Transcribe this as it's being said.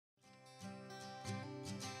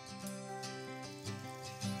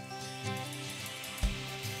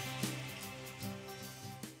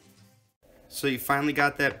So you finally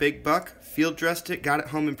got that big buck, field dressed it, got it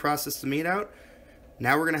home and processed the meat out.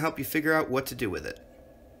 Now we're going to help you figure out what to do with it.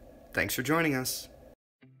 Thanks for joining us.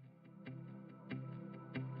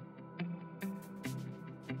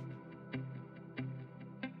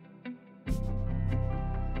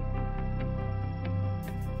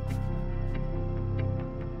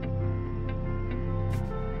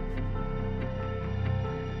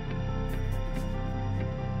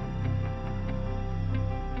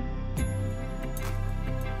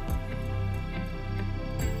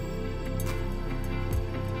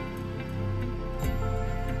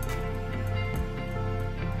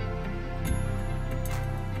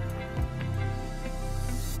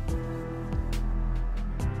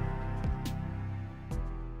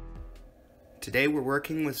 Today we're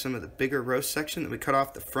working with some of the bigger roast section that we cut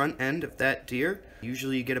off the front end of that deer.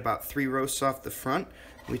 Usually you get about 3 roasts off the front.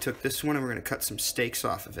 We took this one and we're going to cut some steaks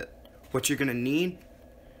off of it. What you're going to need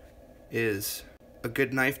is a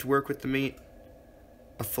good knife to work with the meat,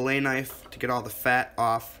 a fillet knife to get all the fat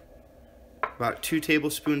off, about 2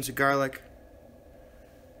 tablespoons of garlic,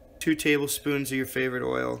 2 tablespoons of your favorite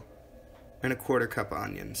oil, and a 1/4 cup of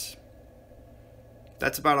onions.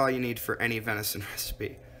 That's about all you need for any venison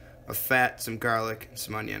recipe. Of fat, some garlic, and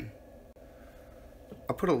some onion.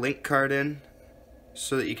 I'll put a link card in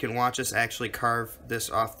so that you can watch us actually carve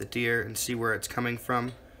this off the deer and see where it's coming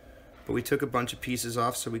from. But we took a bunch of pieces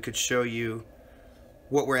off so we could show you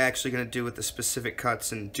what we're actually going to do with the specific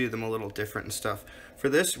cuts and do them a little different and stuff. For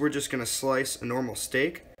this, we're just going to slice a normal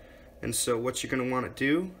steak. And so what you're going to want to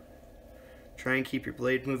do, try and keep your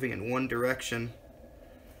blade moving in one direction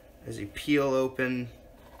as you peel open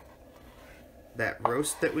that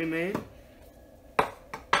roast that we made. And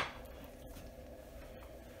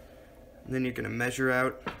then you're going to measure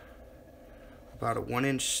out about a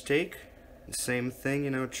 1-inch steak. The same thing, you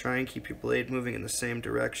know, try and keep your blade moving in the same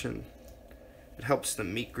direction. It helps the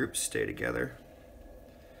meat groups stay together.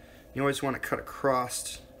 You always want to cut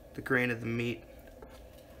across the grain of the meat.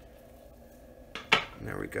 And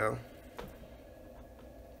there we go.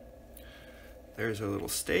 There's our little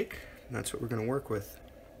steak, and that's what we're going to work with.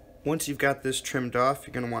 Once you've got this trimmed off,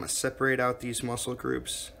 you're going to want to separate out these muscle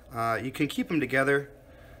groups. You can keep them together,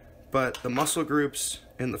 but the muscle groups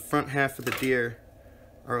in the front half of the deer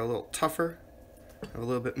are a little tougher, have a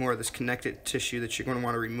little bit more of this connected tissue that you're going to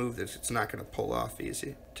want to remove. This, it's not going to pull off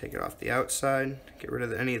easy. Take it off the outside, get rid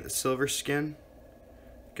of any of the silver skin.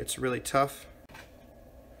 It gets really tough.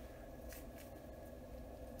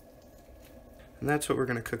 And that's what we're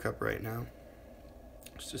going to cook up right now.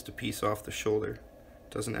 It's just a piece off the shoulder.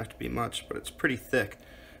 Doesn't have to be much, but it's pretty thick.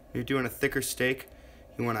 When you're doing a thicker steak,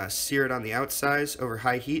 you want to sear it on the outsides over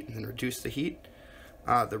high heat and then reduce the heat.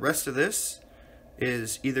 The rest of this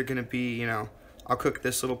is either going to be, you know, I'll cook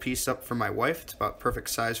this little piece up for my wife. It's about perfect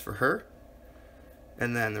size for her.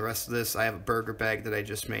 And then the rest of this, I have a burger bag that I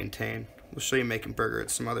just maintain. We'll show you making burger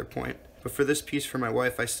at some other point. But for this piece for my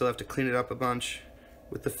wife, I still have to clean it up a bunch.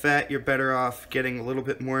 With the fat, you're better off getting a little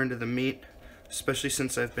bit more into the meat, especially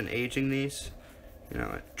since I've been aging these. You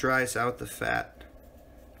know, it dries out the fat,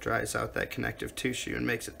 dries out that connective tissue, and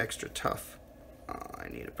makes it extra tough. Oh, I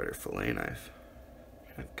need a better fillet knife.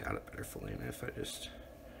 I've got a better fillet knife, I just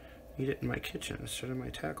need it in my kitchen instead of my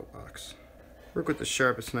tackle box. Work with the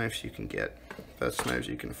sharpest knives you can get, best knives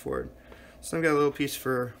you can afford. So I've got a little piece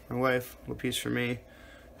for my wife, a little piece for me.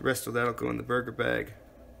 The rest of that'll go in the burger bag.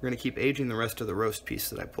 We're going to keep aging the rest of the roast piece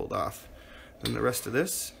that I pulled off. And the rest of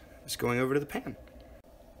this is going over to the pan.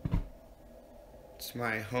 It's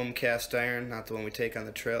my home cast iron, not the one we take on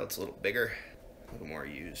the trail. It's a little bigger, a little more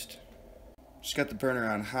used. Just got the burner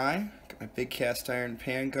on high, got my big cast iron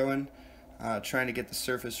pan going, trying to get the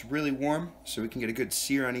surface really warm so we can get a good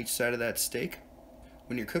sear on each side of that steak.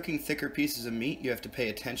 When you're cooking thicker pieces of meat, you have to pay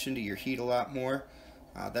attention to your heat a lot more.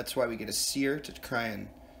 That's why we get a sear, to try and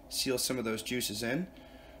seal some of those juices in.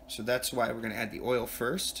 So that's why we're going to add the oil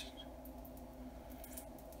first.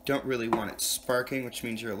 Don't really want it sparking, which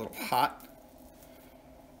means you're a little hot.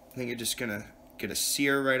 I think you're just going to get a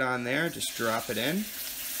sear right on there, just drop it in.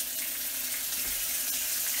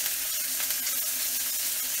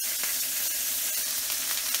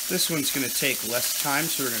 This one's going to take less time,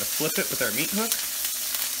 so we're going to flip it with our meat hook.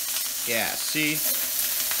 Yeah, see?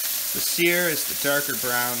 The sear is the darker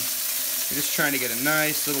brown. You're just trying to get a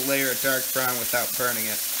nice little layer of dark brown without burning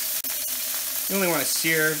it. You only want to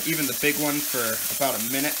sear even the big one for about a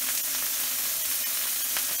minute.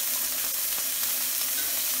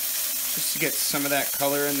 Just to get some of that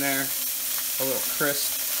color in there, a little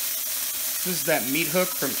crisp. This is that meat hook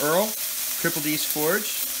from Earl, Triple D's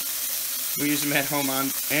Forge. We use them at home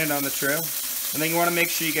and on the trail. And then you want to make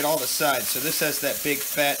sure you get all the sides. So this has that big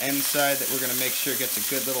fat end side that we're going to make sure gets a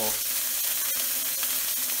good little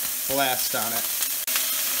blast on it.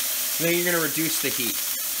 And then you're going to reduce the heat.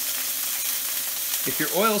 If your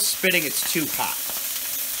oil's spitting, it's too hot.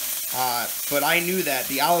 But I knew that.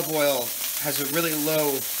 The olive oil has a really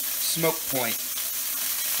low smoke point.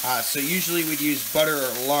 So usually we'd use butter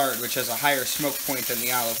or lard, which has a higher smoke point than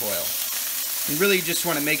the olive oil. You really just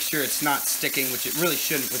want to make sure it's not sticking, which it really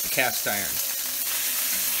shouldn't with the cast iron.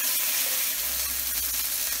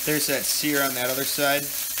 There's that sear on that other side,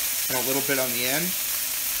 and a little bit on the end.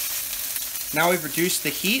 Now we've reduced the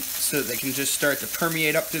heat so that they can just start to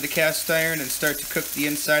permeate up through the cast iron and start to cook the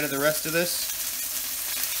inside of the rest of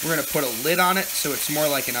this. We're going to put a lid on it so it's more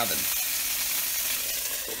like an oven.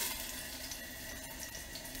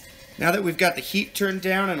 Now that we've got the heat turned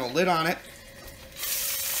down and a lid on it,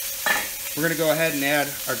 we're going to go ahead and add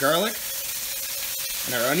our garlic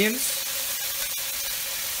and our onions.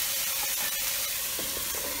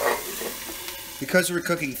 Because we're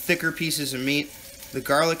cooking thicker pieces of meat, the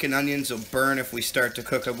garlic and onions will burn if we start to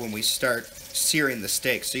cook them when we start searing the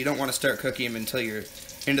steaks. So you don't want to start cooking them until you're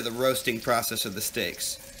into the roasting process of the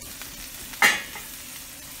steaks.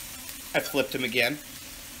 I flipped them again.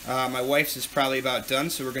 My wife's is probably about done,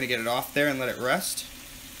 so we're going to get it off there and let it rest.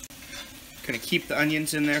 Going to keep the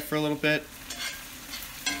onions in there for a little bit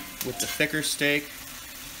with the thicker steak.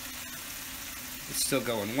 It's still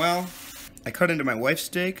going well. I cut into my wife's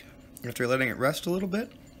steak after letting it rest a little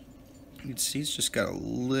bit. You can see it's just got a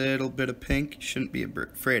little bit of pink. You shouldn't be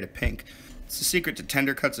afraid of pink. It's the secret to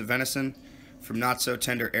tender cuts of venison from not so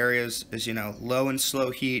tender areas is, you know, low and slow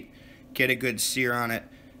heat, get a good sear on it.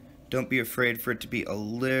 Don't be afraid for it to be a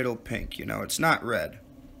little pink, you know, it's not red.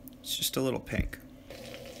 It's just a little pink.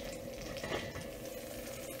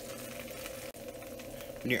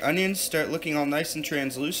 When your onions start looking all nice and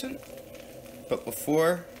translucent, but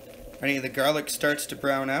before any of the garlic starts to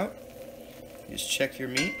brown out, you just check your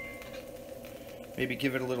meat. Maybe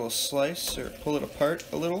give it a little slice or pull it apart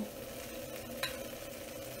a little.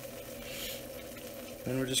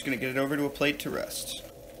 Then we're just going to get it over to a plate to rest.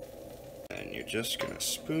 And you're just going to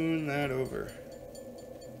spoon that over.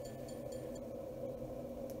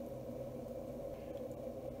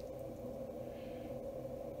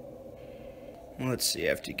 Let's see,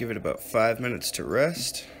 after you give it about 5 minutes to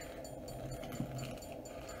rest.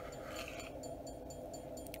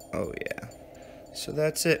 Oh yeah. So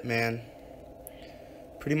that's it, man.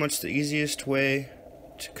 Pretty much the easiest way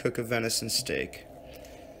to cook a venison steak.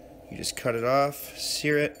 You just cut it off,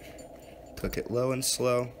 sear it, cook it low and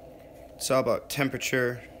slow. It's all about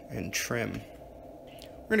temperature and trim.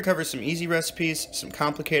 We're going to cover some easy recipes, some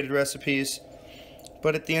complicated recipes,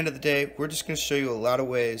 but at the end of the day, we're just going to show you a lot of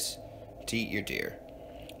ways to eat your deer.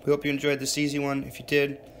 We hope you enjoyed this easy one. If you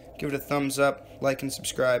did, give it a thumbs up, like and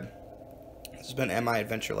subscribe. This has been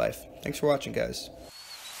MIAdventureLife. Thanks for watching, guys.